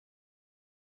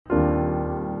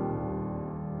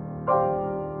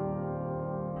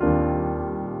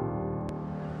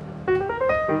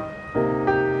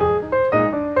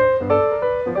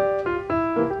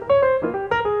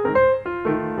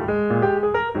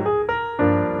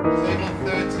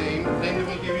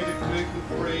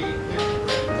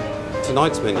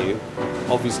tonight's menu,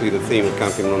 obviously the theme of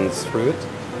camping runs through it.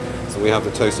 So we have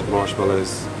the toasted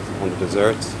marshmallows on the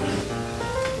dessert,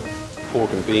 pork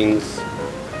and beans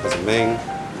as a main,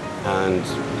 and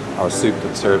our soup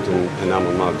that's served in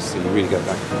enamel mugs, so you really get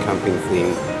that camping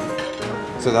theme.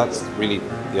 So that's really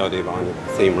the idea behind it.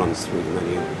 The theme runs through the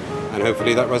menu, and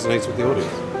hopefully that resonates with the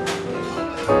audience.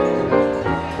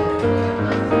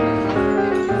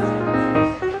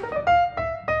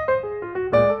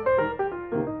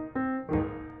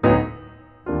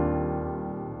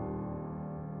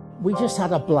 We just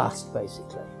had a blast,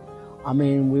 basically. I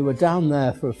mean, we were down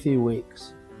there for a few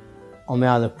weeks on the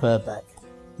Isle of Purbeck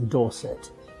in Dorset,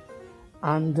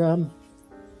 and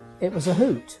it was a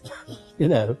hoot, you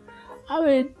know. I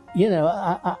mean, you know,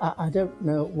 I don't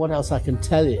know what else I can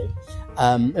tell you.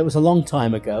 It was a long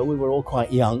time ago. We were all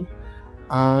quite young,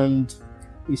 and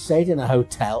we stayed in a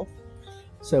hotel,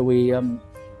 so we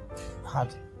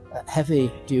had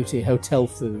heavy-duty hotel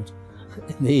food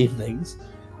in the evenings,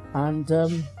 and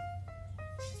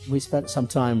we spent some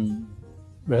time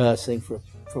rehearsing for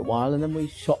a while, and then we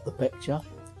shot the picture.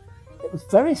 It was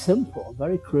very simple,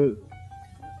 very crude.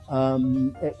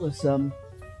 It was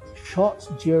shot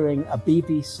during a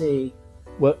BBC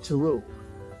work to rule.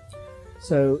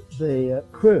 So the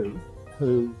crew,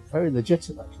 who very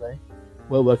legitimately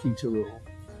were working to rule,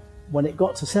 when it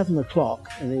got to 7 o'clock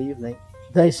in the evening,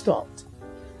 they stopped.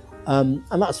 And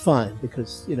that's fine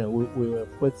because, you know, we were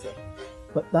with them.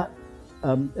 But that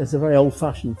is a very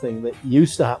old-fashioned thing that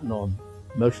used to happen on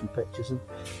motion pictures, and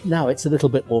now it's a little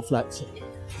bit more flexible.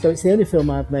 So it's the only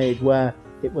film I've made where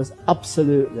it was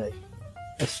absolutely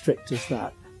as strict as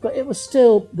that. But it was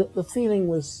still, the feeling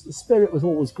was, the spirit was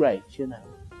always great, you know.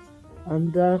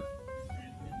 And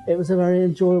it was a very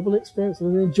enjoyable experience,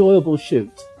 an enjoyable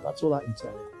shoot. That's all I can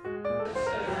tell you.